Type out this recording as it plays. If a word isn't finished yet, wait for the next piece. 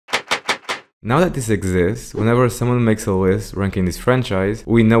Now that this exists, whenever someone makes a list ranking this franchise,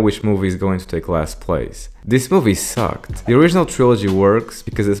 we know which movie is going to take last place. This movie sucked. The original trilogy works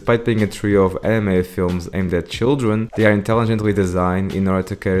because despite being a trio of animated films aimed at children, they are intelligently designed in order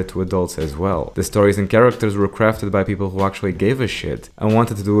to cater to adults as well. The stories and characters were crafted by people who actually gave a shit and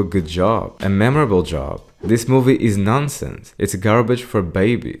wanted to do a good job, a memorable job. This movie is nonsense. It's garbage for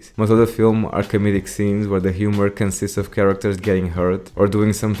babies. Most of the film are comedic scenes where the humor consists of characters getting hurt or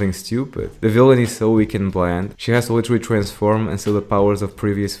doing something stupid. The villain is so weak and bland, she has to literally transform and steal the powers of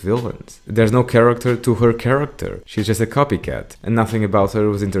previous villains. There's no character to her character. She's just a copycat, and nothing about her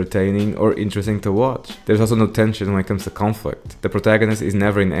was entertaining or interesting to watch. There's also no tension when it comes to conflict. The protagonist is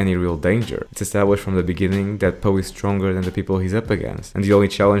never in any real danger. It's established from the beginning that Poe is stronger than the people he's up against, and the only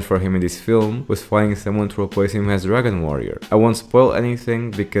challenge for him in this film was finding someone to replace him as Dragon Warrior. I won't spoil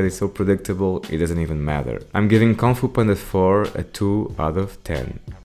anything because it's so predictable it doesn't even matter. I'm giving Kung Fu Panda 4 a 2 out of 10.